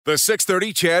The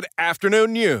 6:30 CHED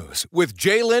Afternoon News with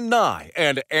Jaylen Nye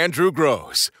and Andrew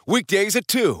Gross. Weekdays at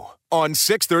 2 on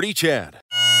 6:30 CHED.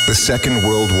 The Second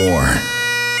World War.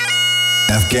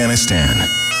 Afghanistan.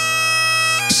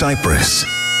 Cyprus.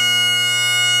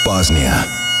 Bosnia.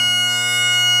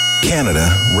 Canada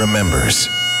remembers.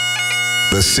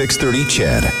 The 6:30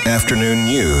 CHED Afternoon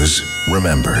News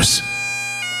remembers.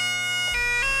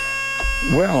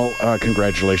 Well,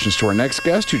 congratulations to our next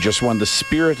guest who just won the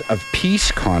Spirit of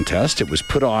Peace contest. It was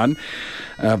put on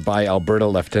by Alberta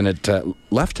Lieutenant. I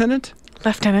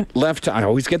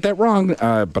always get that wrong,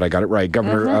 but I got it right.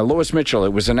 Governor Lois Mitchell.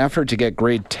 It was an effort to get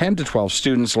grade 10 to 12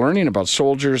 students learning about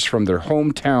soldiers from their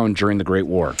hometown during the Great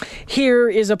War. Here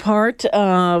is a part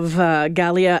of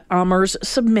Galia Amer's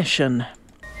submission.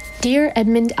 Dear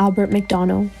Edmund Albert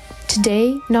McDonough,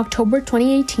 today, in October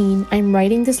 2018, I'm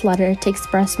writing this letter to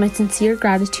express my sincere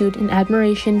gratitude and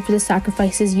admiration for the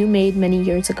sacrifices you made many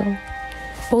years ago.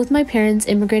 Both my parents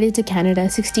immigrated to Canada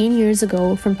 16 years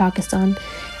ago from Pakistan,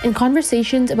 and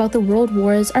conversations about the world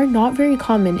wars are not very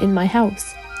common in my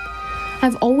house.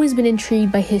 I've always been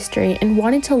intrigued by history and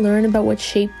wanted to learn about what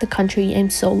shaped the country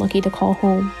I'm so lucky to call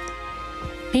home.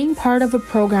 Being part of a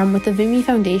program with the Vimy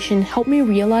Foundation helped me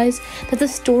realize that the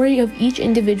story of each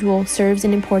individual serves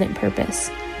an important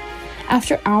purpose.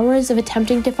 After hours of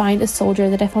attempting to find a soldier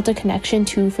that I felt a connection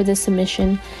to for this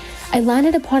submission, I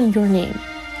landed upon your name.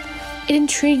 It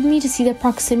intrigued me to see the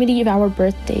proximity of our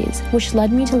birthdays, which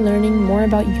led me to learning more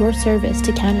about your service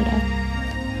to Canada.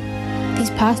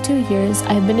 These past 2 years,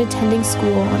 I have been attending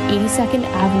school on 82nd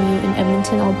Avenue in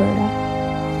Edmonton,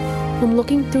 Alberta. When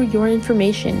looking through your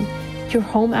information, your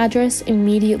home address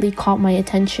immediately caught my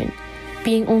attention,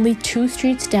 being only 2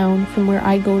 streets down from where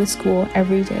I go to school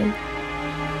every day.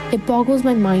 It boggles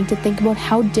my mind to think about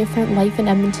how different life in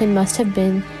Edmonton must have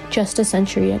been just a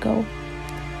century ago.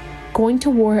 Going to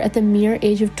war at the mere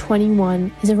age of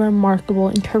 21 is a remarkable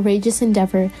and courageous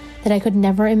endeavor that I could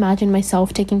never imagine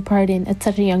myself taking part in at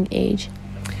such a young age.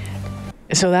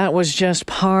 So that was just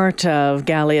part of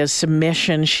Galia's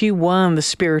submission. She won the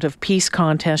Spirit of Peace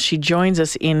contest. She joins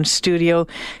us in studio.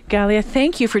 Galia,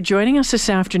 thank you for joining us this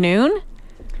afternoon.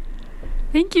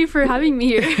 Thank you for having me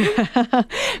here.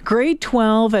 Grade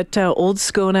 12 at Old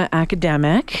Scona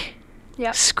Academic.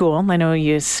 Yep. School. I know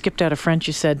you skipped out of French,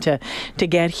 you said, to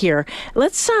get here.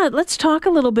 Let's talk a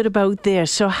little bit about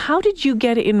this. So how did you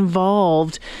get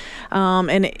involved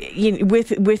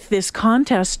with this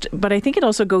contest? But I think it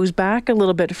also goes back a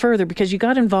little bit further because you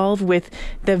got involved with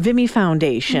the Vimy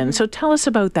Foundation. Mm-hmm. So tell us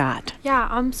about that.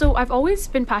 Yeah, so I've always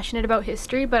been passionate about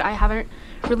history, but I haven't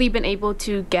really been able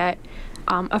to get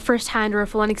a first-hand or a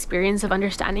full-on experience of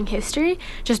understanding history,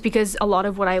 just because a lot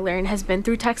of what I learned has been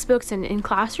through textbooks and in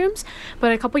classrooms.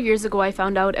 But a couple years ago, I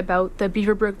found out about the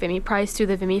Beaverbrook Vimy Prize through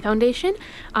the Vimy Foundation,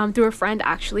 through a friend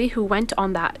actually who went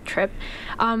on that trip.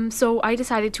 So I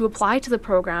decided to apply to the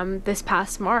program this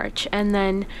past March, and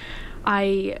then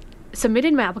I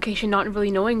submitted my application not really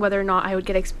knowing whether or not I would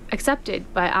get accepted.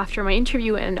 But after my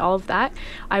interview and all of that,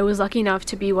 I was lucky enough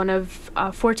to be one of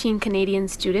 14 Canadian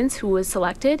students who was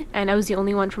selected, and I was the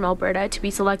only one from Alberta to be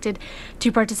selected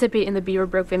to participate in the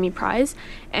Beaverbrook Vimy Prize.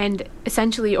 And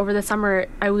essentially over the summer,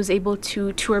 I was able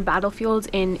to tour battlefields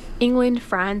in England,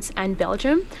 France, and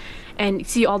Belgium, and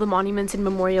see all the monuments and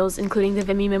memorials, including the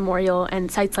Vimy Memorial and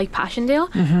sites like Passchendaele,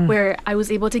 where I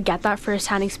was able to get that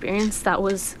first-hand experience that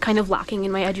was kind of lacking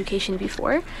in my education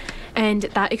before. And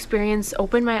that experience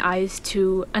opened my eyes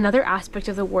to another aspect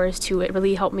of the wars too. It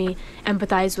really helped me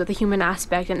empathize with the human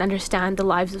aspect and understand the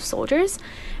lives of soldiers.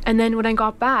 And then when I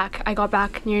got back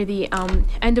near the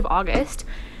end of August.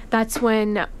 That's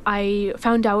when I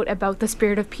found out about the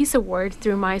Spirit of Peace Award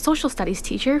through my social studies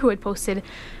teacher, who had posted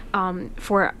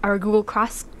for our Google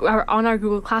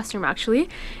Classroom actually,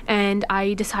 and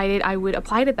I decided I would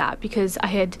apply to that because I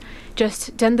had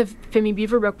just done the Vimy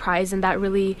Beaverbrook Prize, and that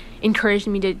really encouraged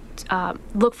me to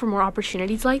look for more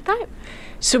opportunities like that.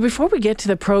 So before we get to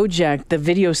the project, the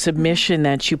video submission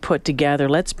that you put together,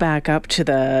 let's back up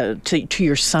to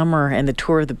your summer and the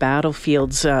tour of the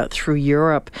battlefields through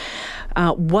Europe.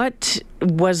 What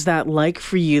was that like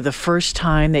for you the first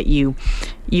time that you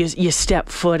stepped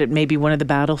foot at maybe one of the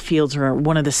battlefields or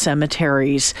one of the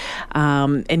cemeteries?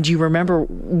 And do you remember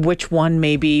which one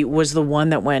maybe was the one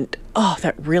that went, oh,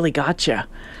 that really got you?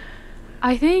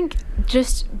 I think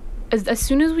just as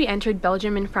soon as we entered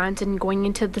Belgium and France and going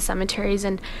into the cemeteries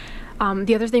and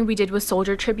The other thing we did was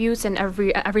soldier tributes, and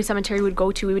every cemetery we would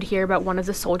go to, we would hear about one of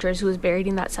the soldiers who was buried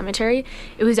in that cemetery.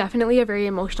 It was definitely a very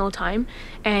emotional time,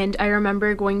 and I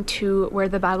remember going to where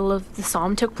the Battle of the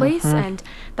Somme took place, and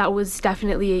that was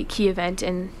definitely a key event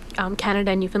in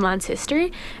Canada and Newfoundland's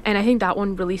history, and I think that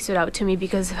one really stood out to me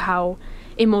because of how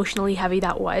emotionally heavy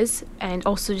that was, and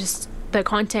also just the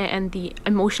content and the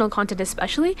emotional content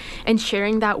especially, and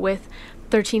sharing that with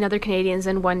 13 other Canadians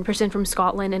and one person from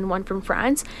Scotland and one from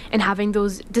France, and having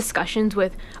those discussions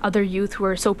with other youth who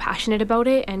are so passionate about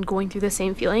it and going through the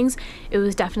same feelings. It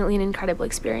was definitely an incredible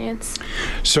experience.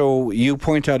 So you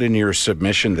point out in your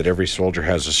submission that every soldier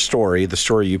has a story. The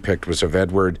story you picked was of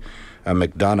Edward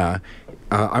McDonough.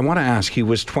 I want to ask, he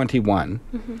was 21.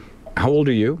 How old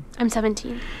are you? I'm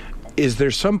 17. Is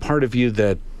there some part of you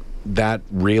that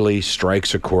really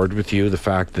strikes a chord with you, the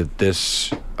fact that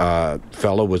this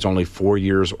fellow was only 4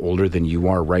 years older than you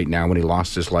are right now when he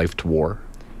lost his life to war?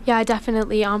 Yeah,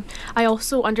 definitely. I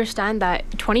also understand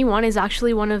that 21 is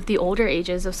actually one of the older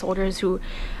ages of soldiers who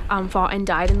fought and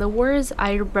died in the wars.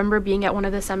 I remember being at one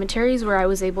of the cemeteries where I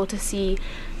was able to see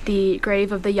the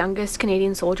grave of the youngest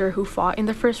Canadian soldier who fought in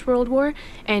the First World War,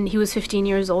 and he was 15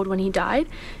 years old when he died.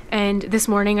 And this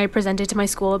morning I presented to my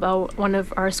school about one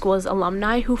of our school's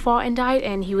alumni who fought and died,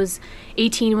 and he was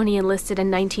 18 when he enlisted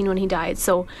and 19 when he died.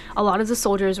 So a lot of the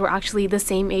soldiers were actually the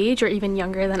same age or even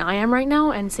younger than I am right now,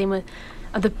 and same with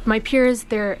my peers.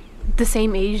 They're the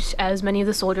same age as many of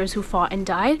the soldiers who fought and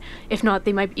died. If not,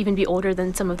 they might even be older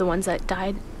than some of the ones that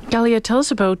died. Galia, tell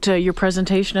us about your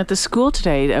presentation at the school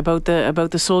today, about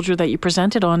the soldier that you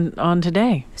presented on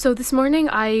today. So this morning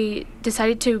I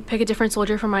decided to pick a different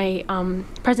soldier for my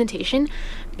presentation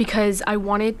because I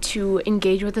wanted to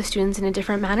engage with the students in a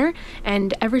different manner.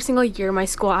 And every single year my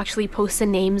school actually posts the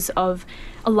names of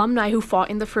alumni who fought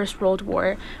in the First World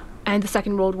War and the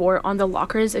Second World War on the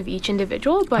lockers of each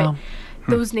individual. But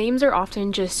those names are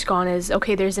often just gone as,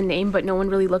 okay, there's a name, but no one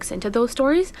really looks into those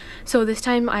stories. So this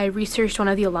time I researched one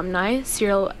of the alumni,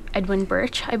 Cyril Edwin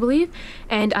Birch, I believe,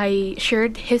 and I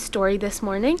shared his story this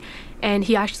morning. And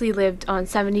he actually lived on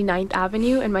 79th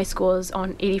Avenue, and my school is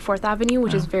on 84th Avenue,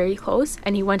 which is very close.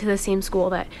 And he went to the same school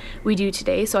that we do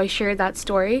today. So I shared that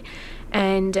story.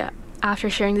 And after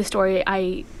sharing the story,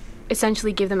 I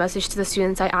essentially gave the message to the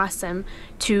students. I asked them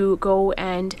to go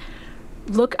and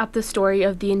look up the story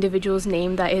of the individual's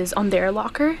name that is on their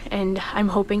locker, and I'm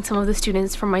hoping some of the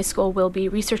students from my school will be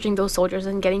researching those soldiers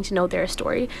and getting to know their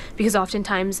story, because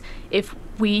oftentimes if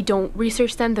we don't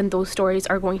research them, then those stories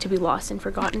are going to be lost and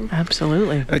forgotten.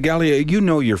 Absolutely. Galia, you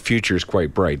know your future is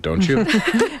quite bright, don't you?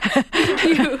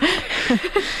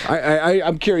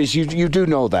 I'm curious. You do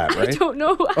know that, right? I don't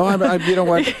know. Oh, you know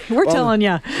what? We're telling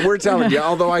you. We're telling you.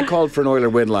 Although I called for an Oiler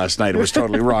win last night, it was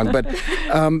totally wrong. But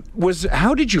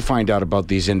how did you find out about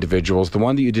these individuals? The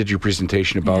one that you did your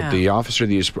presentation about, the officer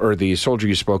or the soldier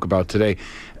you spoke about today.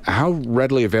 How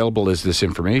readily available is this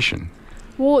information?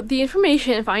 Well, the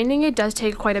information, finding it does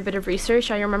take quite a bit of research.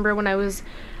 I remember when I was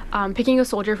picking a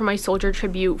soldier for my soldier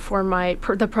tribute for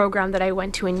the program that I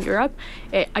went to in Europe,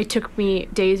 it took me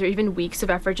days or even weeks of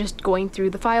effort just going through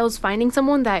the files, finding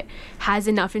someone that has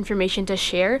enough information to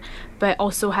share, but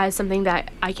also has something that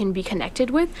I can be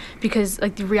connected with, because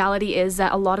the reality is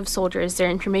that a lot of soldiers, their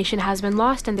information has been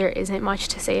lost and there isn't much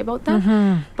to say about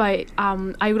them. But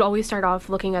I would always start off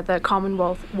looking at the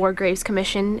Commonwealth War Graves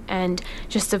Commission and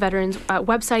just the veterans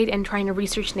website and trying to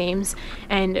research names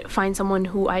and find someone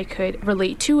who I could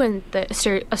relate to and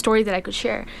a story that I could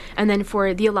share. And then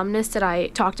for the alumnus that I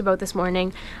talked about this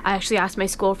morning, I actually asked my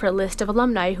school for a list of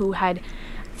alumni who had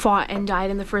fought and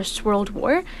died in the First World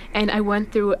War, and I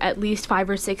went through at least 5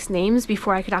 or 6 names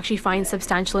before I could actually find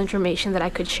substantial information that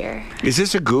I could share. Is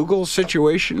this a Google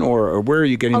situation, or where are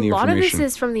you getting the information? A lot of this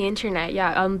is from the internet,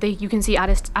 yeah. You can see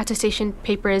attestation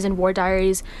papers and war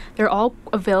diaries. They're all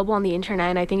available on the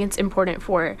internet, and I think it's important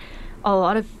for a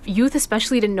lot of youth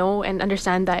especially to know and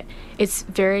understand that it's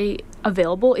very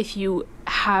available if you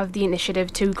have the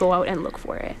initiative to go out and look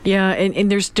for it. Yeah,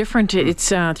 and there's different, it's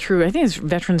through, I think it's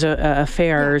Veterans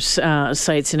Affairs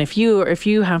sites, and if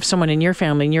you have someone in your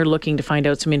family and you're looking to find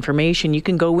out some information, you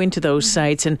can go into those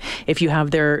sites, and if you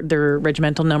have their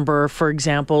regimental number, for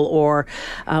example, or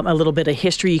a little bit of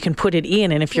history, you can put it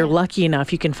in, and if you're lucky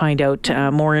enough, you can find out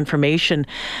more information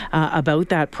about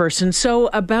that person.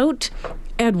 So about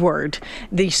Edward,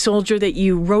 the soldier that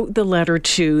you wrote the letter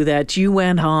to, that you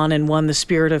went on and won the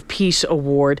Spirit of Peace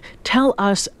Award. Tell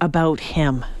us about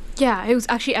him. Yeah, it was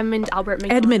actually Edmund Albert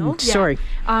McDonough. Edmund, sorry.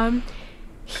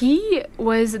 He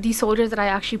was the soldier that I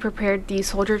actually prepared the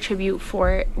soldier tribute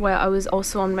for while I was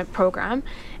also on my program.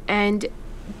 And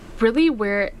really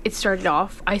where it started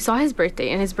off, I saw his birthday,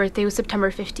 and his birthday was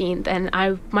September 15th,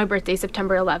 and my birthday is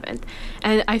September 11th.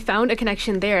 And I found a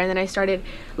connection there, and then I started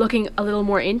looking a little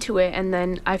more into it, and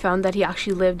then I found that he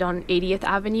actually lived on 80th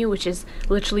Avenue, which is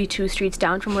literally 2 streets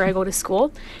down from where I go to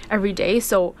school every day.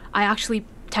 So I actually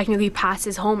technically pass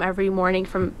his home every morning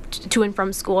to and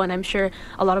from school, and I'm sure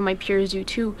a lot of my peers do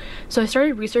too. So I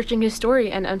started researching his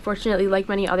story, and unfortunately, like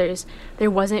many others,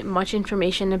 there wasn't much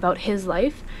information about his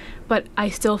life, but I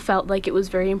still felt like it was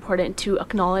very important to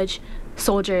acknowledge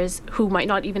soldiers who might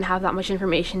not even have that much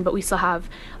information, but we still have,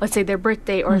 let's say, their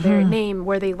birthday or their name,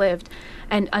 where they lived,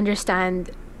 and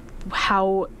understand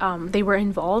how they were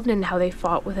involved and how they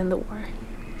fought within the war.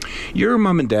 Your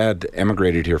mom and dad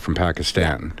emigrated here from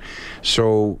Pakistan.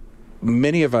 So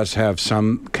many of us have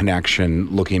some connection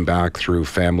looking back through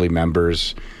family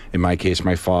members. In my case,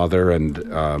 my father and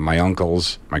my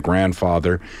uncles, my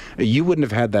grandfather. You wouldn't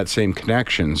have had that same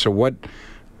connection. So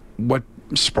what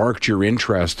sparked your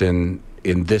interest in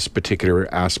this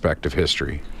particular aspect of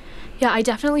history? Yeah, I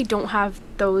definitely don't have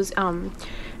those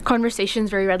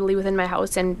conversations very readily within my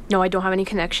house, and no, I don't have any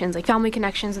connections, like family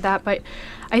connections with that. But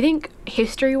I think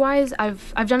history-wise,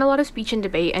 I've done a lot of speech and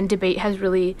debate has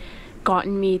really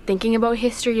gotten me thinking about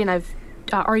history, and I've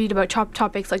argued about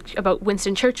topics like about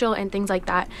Winston Churchill and things like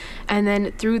that. And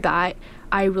then through that,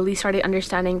 I really started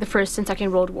understanding the First and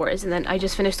Second World Wars. And then I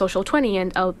just finished Social 20,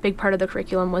 and a big part of the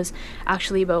curriculum was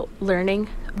actually about learning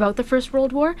about the First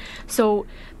World War. So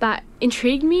that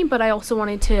intrigued me, but I also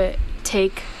wanted to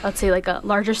take, let's say, like a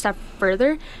larger step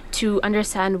further to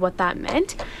understand what that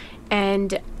meant.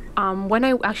 And when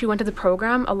I actually went to the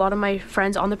program, a lot of my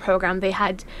friends on the program, they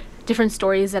had different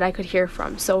stories that I could hear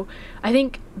from. So I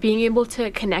think being able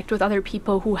to connect with other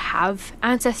people who have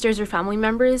ancestors or family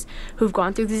members who've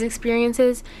gone through these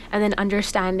experiences, and then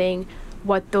understanding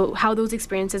how those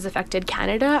experiences affected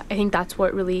Canada, I think that's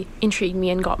what really intrigued me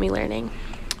and got me learning.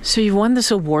 So you won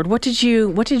this award. What did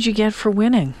you get for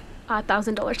winning?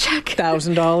 $1,000 check.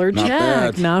 $1,000 check.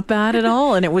 bad. Not bad at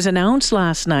all. And it was announced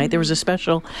last night. There was a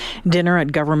special dinner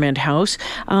at Government House.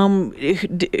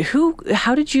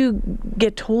 How did you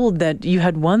get told that you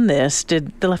had won this?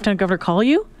 Did the Lieutenant Governor call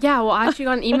you? Yeah, well, I actually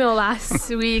got an email last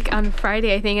week on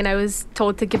Friday, I think, and I was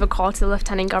told to give a call to the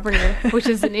Lieutenant Governor, which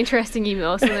is an interesting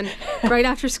email. So then right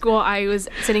after school, I was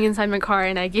sitting inside my car,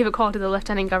 and I gave a call to the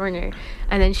Lieutenant Governor,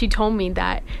 and then she told me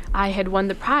that I had won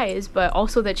the prize, but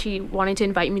also that she wanted to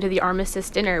invite me to the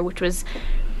armistice dinner, which was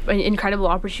an incredible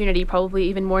opportunity, probably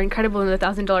even more incredible than the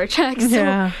 $1,000 check. So,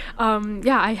 Yeah.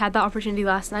 I had that opportunity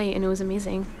last night, and it was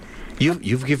amazing.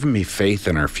 You've given me faith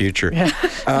in our future.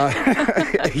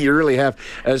 You really have.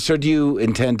 So do you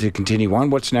intend to continue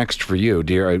on? What's next for you?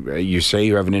 You say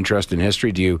you have an interest in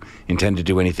history. Do you intend to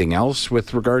do anything else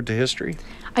with regard to history?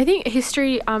 I think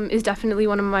history is definitely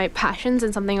one of my passions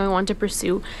and something I want to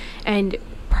pursue and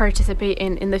participate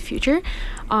in the future.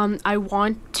 I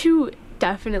want to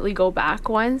definitely go back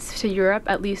once to Europe,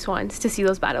 at least once, to see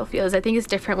those battlefields. I think it's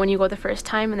different when you go the first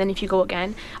time, and then if you go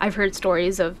again. I've heard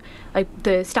stories of like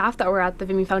the staff that were at the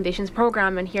Vimy Foundation's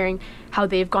program and hearing how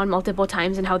they've gone multiple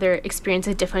times and how their experience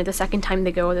is different the second time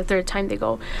they go or the third time they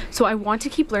go. So I want to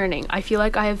keep learning. I feel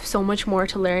like I have so much more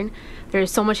to learn.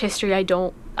 There's so much history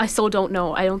I still don't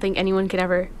know. I don't think anyone can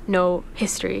ever know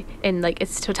history in like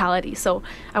its totality. So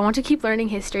I want to keep learning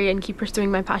history and keep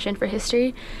pursuing my passion for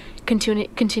history,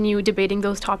 continue debating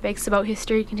those topics about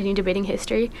history, continue debating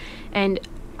history, and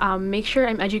make sure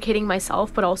I'm educating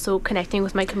myself, but also connecting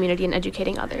with my community and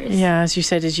educating others. Yeah, as you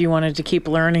said, as you wanted to keep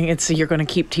learning, you're going to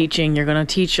keep teaching. You're going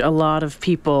to teach a lot of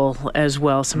people as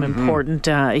well, some important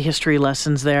history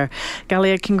lessons there.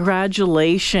 Galia,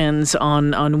 congratulations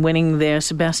on winning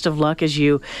this. Best of luck as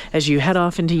you head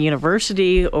off into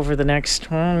university over the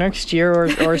next year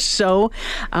or so.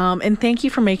 And thank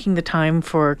you for making the time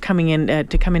for coming in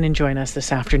to come in and join us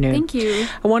this afternoon. Thank you.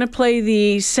 I want to play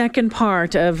the second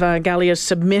part of Galia's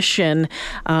submission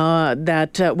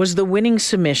that was the winning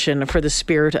submission for the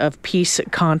Spirit of Peace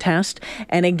contest.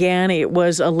 And again, it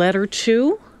was a letter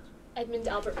to Edmund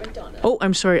Albert McDonough. Oh,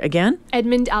 I'm sorry, again?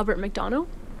 Edmund Albert McDonough.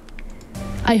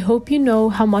 I hope you know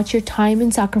how much your time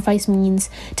and sacrifice means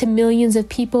to millions of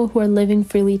people who are living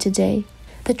freely today.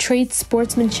 The traits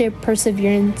sportsmanship,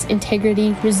 perseverance,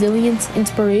 integrity, resilience,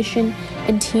 inspiration,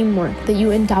 and teamwork that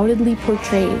you undoubtedly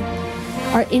portray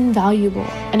are invaluable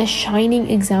and a shining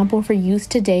example for youth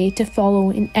today to follow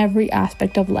in every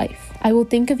aspect of life. I will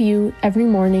think of you every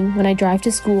morning when I drive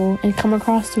to school and come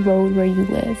across the road where you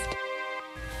lived.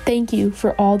 Thank you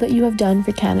for all that you have done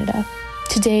for Canada.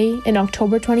 Today, in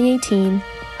October 2018,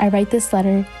 I write this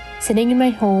letter, sitting in my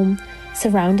home,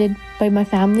 surrounded by my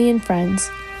family and friends,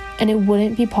 and it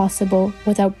wouldn't be possible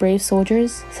without brave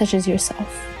soldiers such as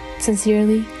yourself.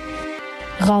 Sincerely,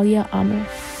 Ghalia Amr.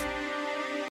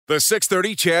 The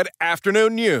 6:30 CHED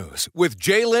Afternoon News with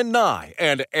Jaylen Nye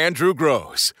and Andrew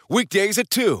Gross. Weekdays at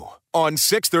 2 on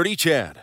 6:30 CHED.